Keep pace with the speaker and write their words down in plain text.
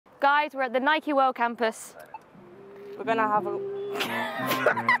Guys, we're at the Nike World Campus. We're gonna have a...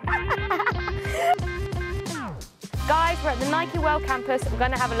 Guys, we're at the Nike World Campus. We're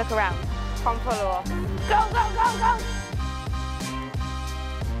gonna have a look around. Come follow us. Go, go, go, go!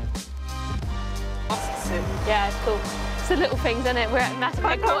 That's sick. Yeah, it's cool. It's the little things, isn't it? We're at massive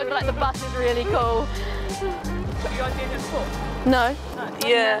headquarters, but like the bus is really cool. Have you guys been here before? No.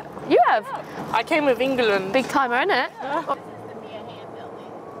 Yeah. You have? I came with England. Big timer, isn't it? Yeah.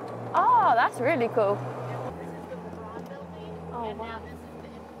 Oh, that's really cool. Oh, wow.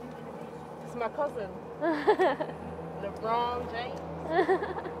 It's my cousin. LeBron James.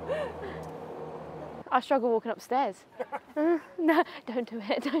 I struggle walking upstairs. No, don't do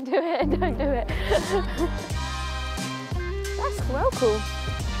it, don't do it, don't do it. That's well cool.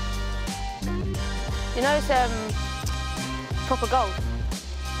 You know it's proper gold.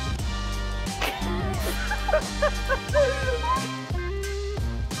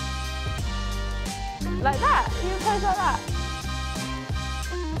 Like that? You pose like that?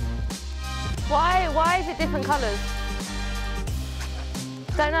 Why is it different colours?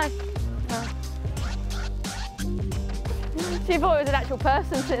 Don't know. No. She thought it was an actual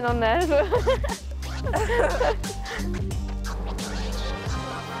person sitting on there as well.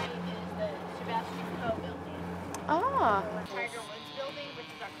 Ah.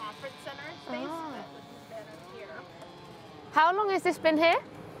 How long has this been here?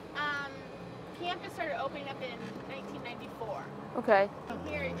 Campus started opening up in 1994. Okay. So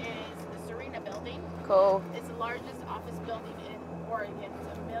here is the Serena building. Cool. It's the largest office building in Oregon.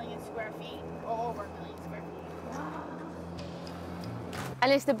 It's 1 million square feet, or over 1 million square feet.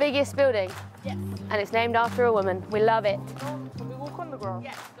 And it's the biggest building? Yes. And it's named after a woman. We love it. Can we walk on the ground?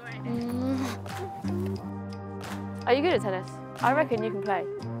 Yes, go ahead. Are you good at tennis? I reckon you can play.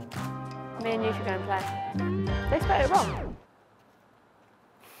 Me and you should go and play. They spelled it wrong.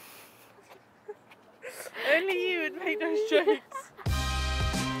 Only you would make those jokes.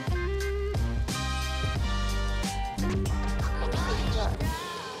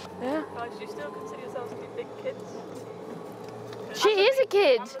 Yeah. Guys, do you still consider yourselves to be big kids? She is a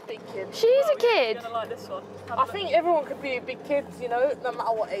kid. I'm a big kid. She is a kid. You're gonna like this one. I think everyone could be big kids, you know, no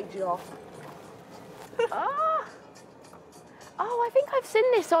matter what age you are. Ah. Oh, I think I've seen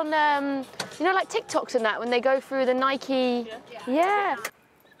this on, you know, like TikToks and that, when they go through the Nike. Yeah.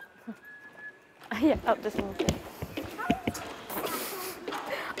 Yeah, up this one.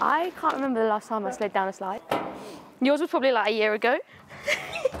 I can't remember the last time I slid down a slide. Yours was probably like a year ago.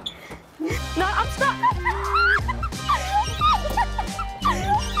 No, I'm stuck.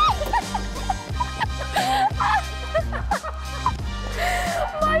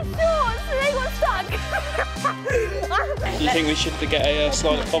 My shorts, they got stuck. Do you think we should get a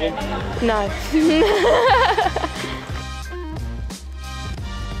slide at Bobbin? No.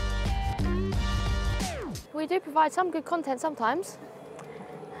 We do provide some good content sometimes.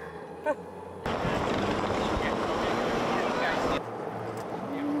 So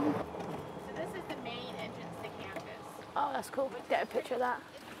this is the main entrance to campus. Oh, that's cool. Get a picture of that.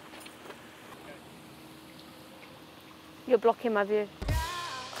 You're blocking my view. What are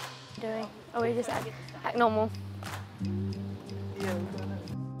you doing? Oh, we just act normal. Yeah, we've done it.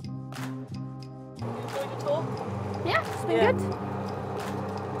 You enjoyed the tour? Yeah, it's been good.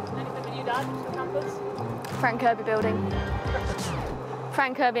 Anything with you, Dad, to the campus? Fran Kirby building.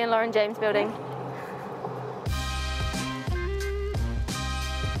 Fran Kirby and Lauren James building.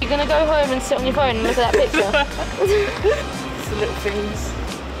 You're gonna go home and sit on your phone and look at that picture? It's the little things.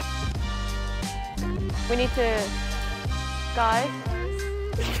 We need to, guys.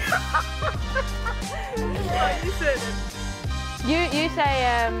 What you said? You say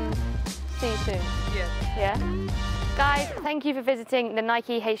see you soon. Yeah. Yeah. Guys, thank you for visiting the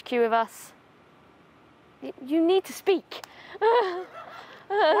Nike HQ with us. You need to speak.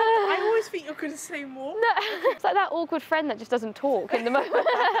 I always think you're going to say more. No, it's like that awkward friend that just doesn't talk in the moment.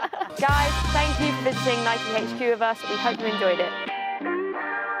 Guys, thank you for visiting Nike HQ with us. We hope you enjoyed it.